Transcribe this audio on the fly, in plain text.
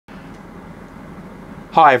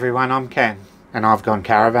Hi everyone, I'm Ken and I've gone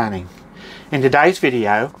caravanning. In today's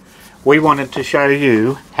video we wanted to show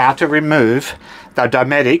you how to remove the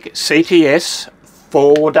Dometic CTS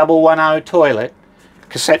 4110 toilet,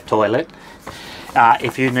 cassette toilet,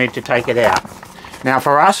 if you need to take it out. Now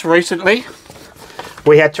for us recently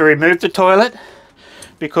we had to remove the toilet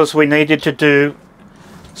because we needed to do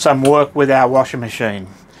some work with our washing machine.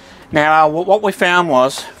 Now what we found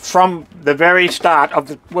was, from the very start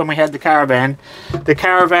of when we had the caravan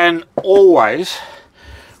always,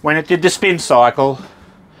 when it did the spin cycle,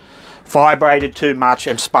 vibrated too much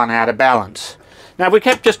and spun out of balance. Now we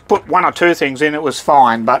kept just put one or two things in, it was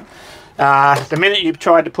fine, but the minute you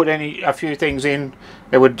tried to put a few things in,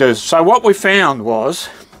 it would do. So what we found was,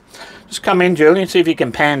 just come in Julie and see if you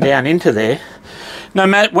can pan down into there. No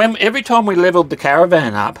matter every time we leveled the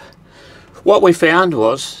caravan up, what we found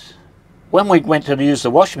was, when we went to use the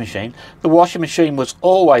washing machine was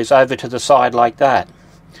always over to the side like that,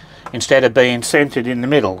 instead of being centered in the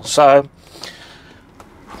middle. So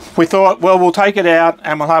we thought, well, we'll take it out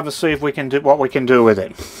and we'll have a see if we can do what we can do with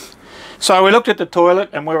it. So we looked at the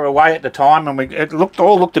toilet, and we were away at the time, and it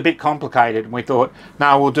all looked a bit complicated, and we thought,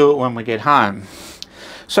 no, we'll do it when we get home.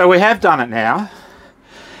 So we have done it now,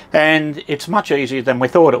 and it's much easier than we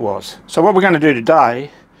thought it was. So what we're going to do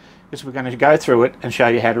today is we're going to go through it and show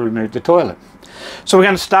you how to remove the toilet. So we're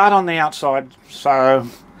going to start on the outside, so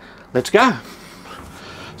let's go.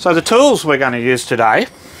 So the tools we're going to use today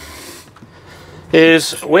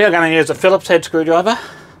is, we are going to use a Phillips head screwdriver,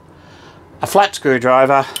 a flat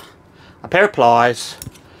screwdriver, a pair of pliers,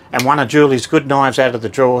 and one of Julie's good knives out of the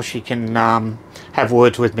drawer she can have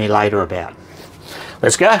words with me later about.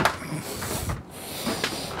 Let's go.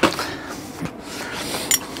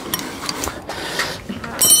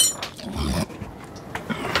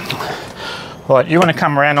 Right, you want to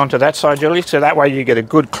come around onto that side, Julie, so that way you get a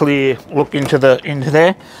good clear look into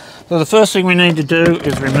there. So the first thing we need to do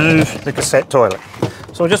is remove the cassette toilet.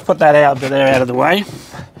 So we'll just put that out of the way.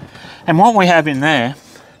 And what we have in there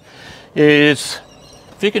is,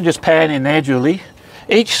 if you can just pan in there, Julie,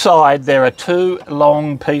 each side there are two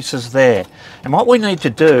long pieces there. And what we need to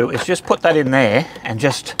do is just put that in there and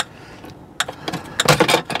just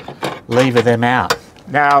lever them out.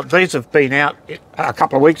 Now these have been out a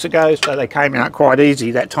couple of weeks ago, so they came out quite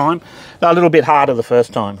easy that time. They're a little bit harder the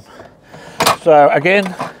first time. So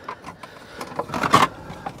again,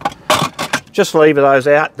 just lever those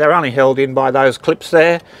out. They're only held in by those clips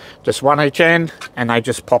there, just one each end, and they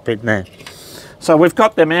just pop in there. So we've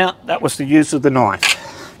got them out. That was the use of the knife.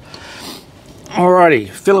 Alrighty,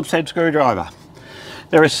 Phillips head screwdriver.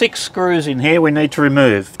 There are 6 screws in here we need to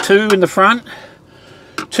remove. 2 in the front,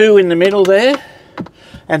 2 in the middle there,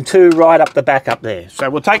 and 2 right up the back up there. So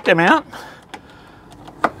we'll take them out,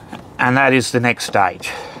 and that is the next stage.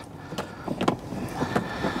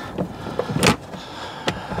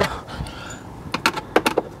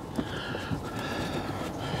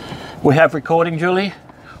 We have recording, Julie?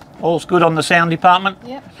 All's good on the sound department?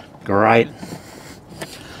 Yep. Great.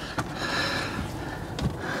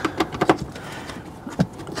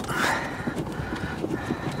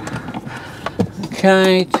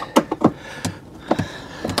 Okay.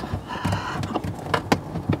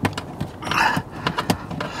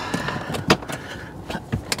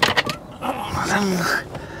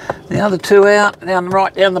 The other 2 out,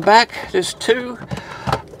 right down the back. There's 2. 1,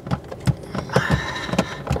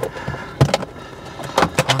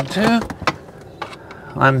 2.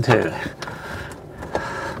 1, 2.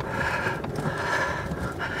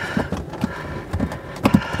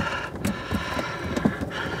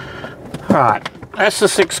 Right, that's the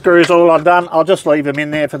 6 screws all I've done. I'll just leave them in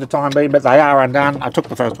there for the time being, but they are undone. I took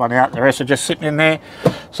the first one out, the rest are just sitting in there.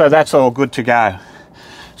 So that's all good to go.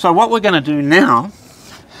 So what we're going to do now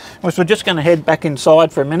is we're just going to head back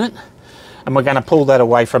inside for a minute, and we're going to pull that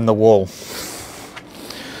away from the wall.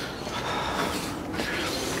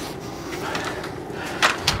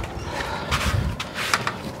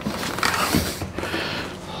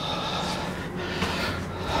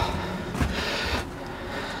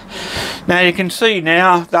 Now you can see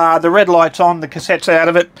now the red light's on, the cassette's out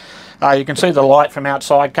of it. You can see the light from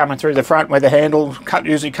outside coming through the front where the handle cut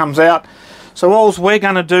usually comes out. So all we're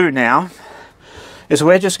going to do now is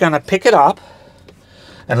we're just going to pick it up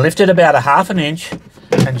and lift it about ½ an inch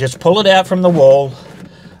and just pull it out from the wall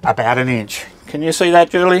about 1 inch. Can you see that,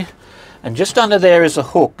 Julie? And just under there is a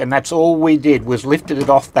hook, and that's all we did, was lifted it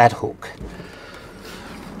off that hook.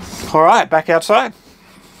 All right, back outside.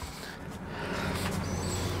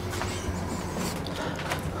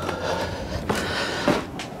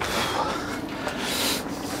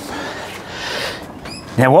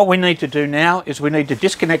 Now what we need to do now is we need to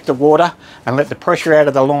disconnect the water and let the pressure out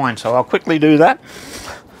of the line. So I'll quickly do that.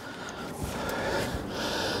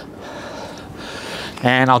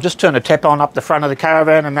 And I'll just turn the tap on up the front of the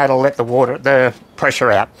caravan, and that'll let the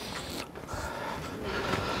pressure out.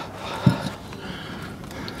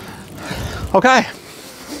 Okay.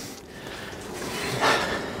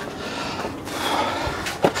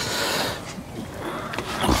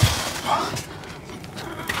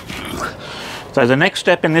 So the next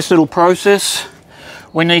step in this little process,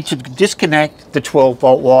 we need to disconnect the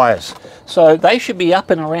 12-volt wires. So they should be up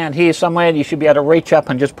and around here somewhere. You should be able to reach up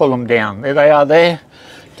and just pull them down. There they are there.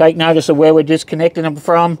 Take notice of where we're disconnecting them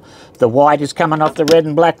from. The white is coming off the red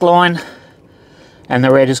and black line, and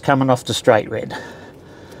the red is coming off the straight red.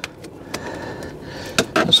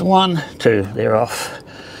 That's 1, 2, they're off.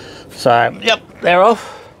 So, yep, they're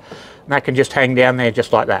off. And that can just hang down there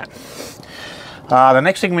just like that. The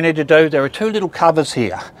next thing we need to do, there are 2 little covers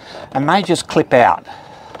here, and they just clip out.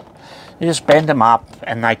 You just bend them up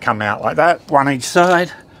and they come out like that, 1 each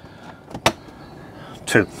side,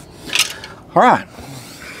 2. All right.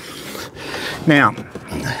 Now,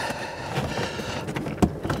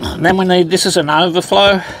 then we need, this is an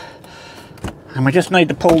overflow, and we just need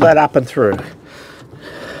to pull that up and through.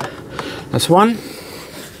 That's 1.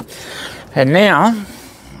 And now,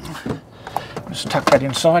 just tuck that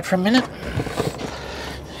inside for a minute.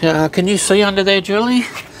 Can you see under there, Julie?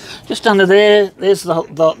 Just under there, there's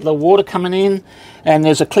the water coming in, and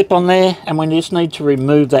there's a clip on there, and we just need to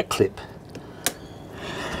remove that clip.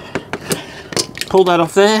 Pull that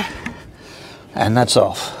off there, and that's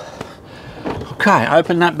off. Okay,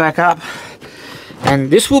 open that back up, and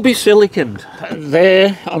this will be siliconed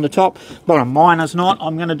there on the top. Bottom, mine is not.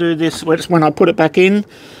 I'm going to do this when I put it back in.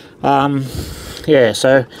 Yeah,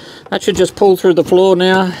 so that should just pull through the floor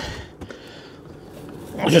now.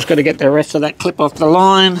 I'm just going to get the rest of that clip off the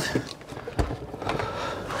line.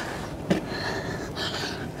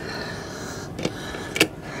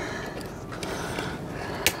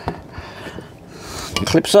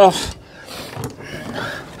 Clips off.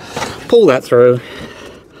 Pull that through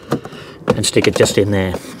and stick it just in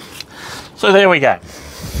there. So there we go.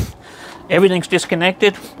 Everything's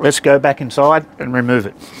disconnected. Let's go back inside and remove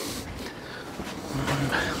it.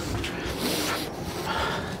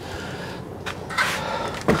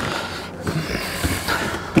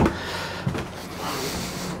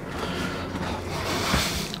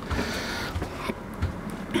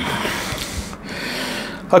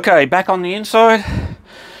 Okay, back on the inside.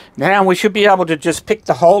 Now we should be able to just pick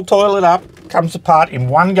the whole toilet up, comes apart in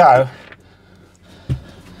one go,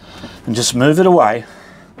 and just move it away.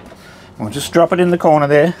 We'll just drop it in the corner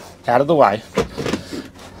there, out of the way,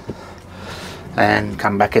 and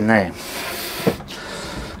come back in there.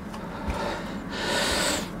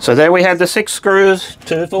 So there we have the 6 screws,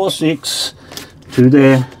 2, 4, 6, 2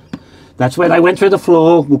 there. That's where they went through the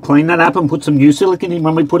floor. We'll clean that up and put some new silicone in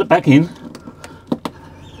when we put it back in.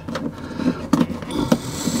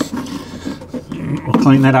 We'll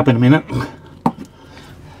clean that up in a minute.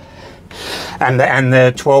 And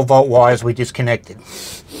the 12-volt wires we disconnected.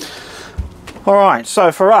 Alright,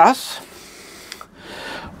 so for us,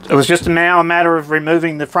 it was just now a matter of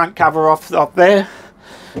removing the front cover off there.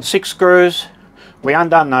 6 screws. We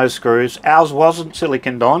undone those screws. Ours wasn't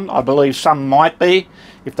siliconed on. I believe some might be.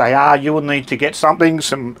 If they are, you will need to get something,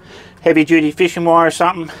 some heavy duty fishing wire or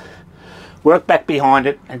something. Work back behind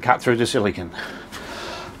it and cut through the silicone.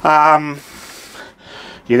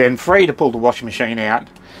 You're then free to pull the washing machine out.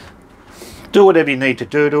 Do whatever you need to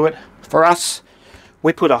do to it. For us,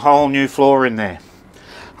 we put a whole new floor in there.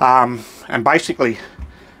 And basically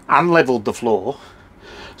unleveled the floor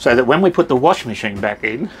so that when we put the washing machine back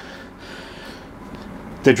in,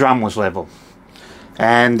 the drum was level.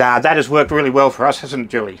 And that has worked really well for us, hasn't it,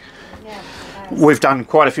 Julie? Yeah. We've done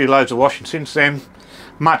quite a few loads of washing since then.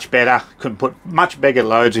 Much better. Could put much bigger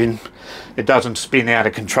loads in. It doesn't spin out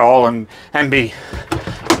of control and be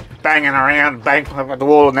banging around, banging on the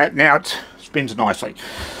wall and that. Now it spins nicely.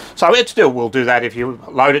 So it still will do that if you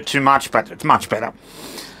load it too much, but it's much better.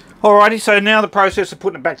 Alrighty, so now the process of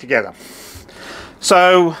putting it back together.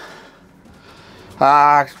 So,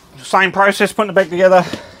 same process, putting it back together.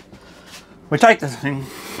 We take the thing,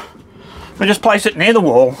 we just place it near the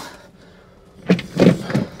wall.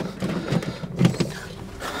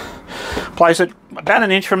 Place it about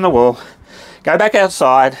an inch from the wall. Go back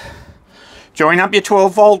outside. Join up your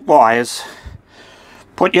 12-volt wires.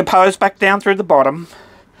 Put your hose back down through the bottom.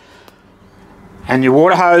 And your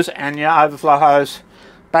water hose and your overflow hose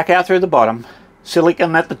back out through the bottom.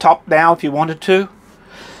 Silicone at the top now if you wanted to.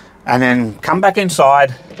 And then come back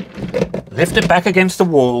inside. Lift it back against the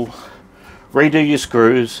wall. redo your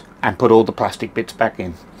screws and put all the plastic bits back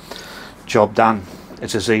in. Job done.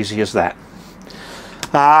 It's as easy as that.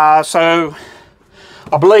 So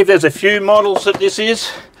I believe there's a few models that this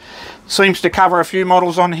is. Seems to cover a few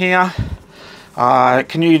models on here.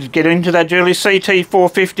 Can you get into that, Julie?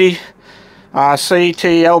 CT450,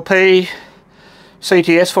 ctlp,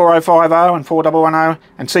 CTS 4050 and 4110,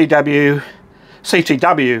 and CTW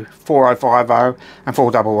 4050 and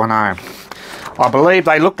 4110. I believe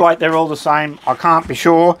they look like they're all the same. I can't be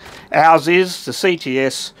sure. Ours is the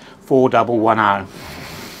CTS 4110.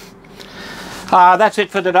 That's it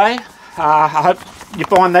for today. I hope you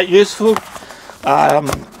find that useful.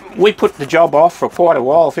 We put the job off for quite a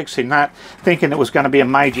while fixing that, thinking it was going to be a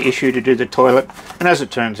major issue to do the toilet, and as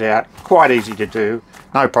it turns out, quite easy to do,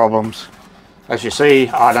 no problems. As you see,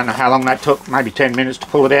 I don't know how long that took, maybe 10 minutes to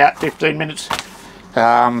pull it out, 15 minutes.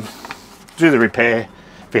 Do the repair,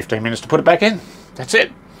 15 minutes to put it back in. That's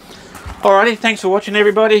it. Alrighty, thanks for watching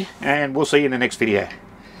everybody, and we'll see you in the next video.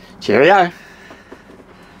 Cheerio.